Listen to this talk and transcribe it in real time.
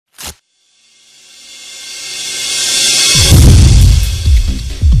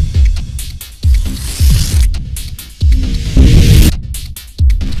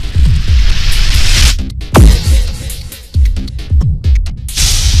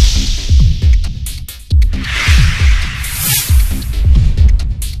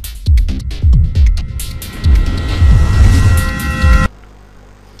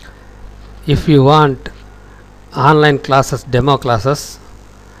If you want online classes, demo classes,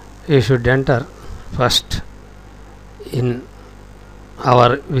 you should enter first in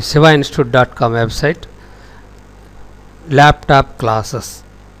our SivaInstitute.com website, laptop classes.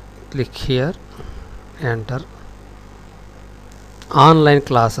 Click here, enter online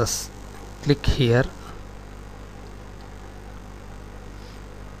classes, click here.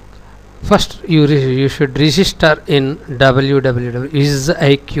 First you should register in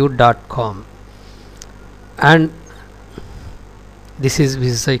www.siviq.com, and this is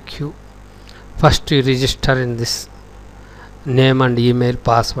SiviIQ. First you register in this name and email,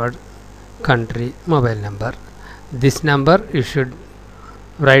 password, country, mobile number. This number you should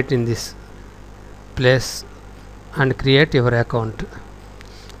write in this place and create your account.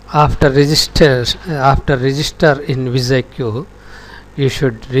 After register in SiviIQ, you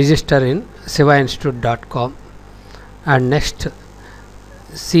should register in SivaInstitute.com, and next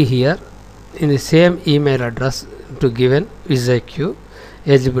see here in the same email address to given SiviIQ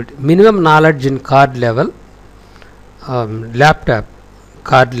eligibility. Minimum knowledge in card level, laptop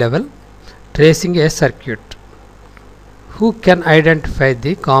card level, tracing a circuit. Who can identify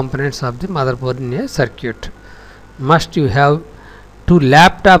the components of the motherboard in a circuit? Must you have two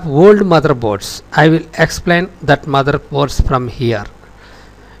laptop old motherboards? I will explain that motherboards from here.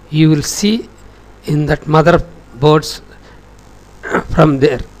 You will see in that motherboards from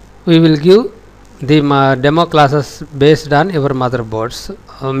there. We will give the demo classes based on your motherboards.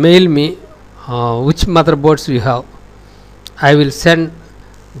 Mail me which motherboards you have. I will send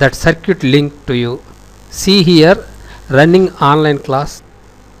that circuit link to you. See here, running online class.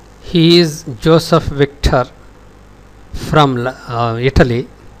 He is Joseph Victor from Italy.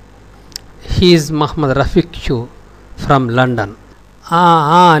 He is Muhammad Rafiq Q from London.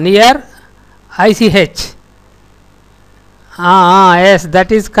 Near ICH. Yes,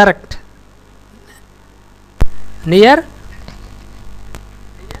 that is correct. Near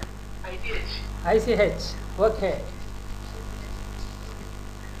ICH. Okay.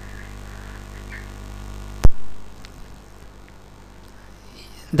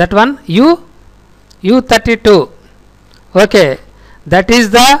 That one U32. Okay, that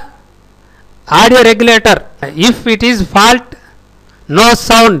is the audio regulator. If it is fault, no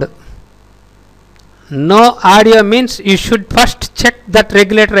sound, no audio, means you should first check that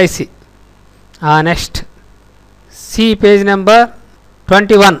regulator IC. Next, see page number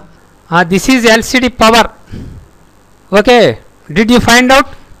 21. This is LCD power. Okay, did you find out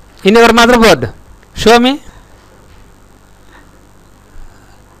in your motherboard? Show me.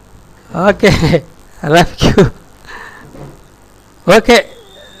 Okay, rescue. Okay,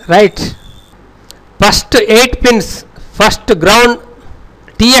 right. First 8 pins, first ground,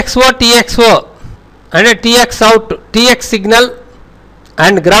 TXO and a TX out, TX signal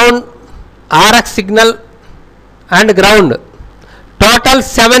and ground, RX signal and ground. Total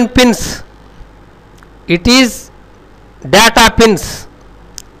 7 pins. It is data pins.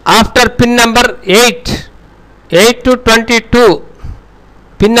 After pin number 8 to 22,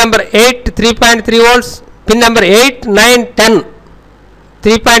 pin number 8 3.3 volts, pin number 8, 9, 10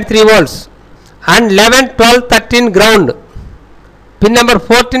 3.3 volts, and 11, 12, 13 ground. Pin number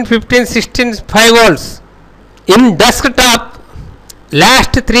 14, 15, 16 5 volts. In desktop,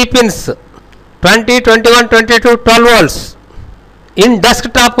 last 3 pins 20, 21, 22 12 volts. In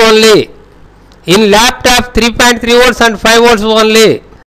desktop only. In laptop 3.3 volts and 5 volts only.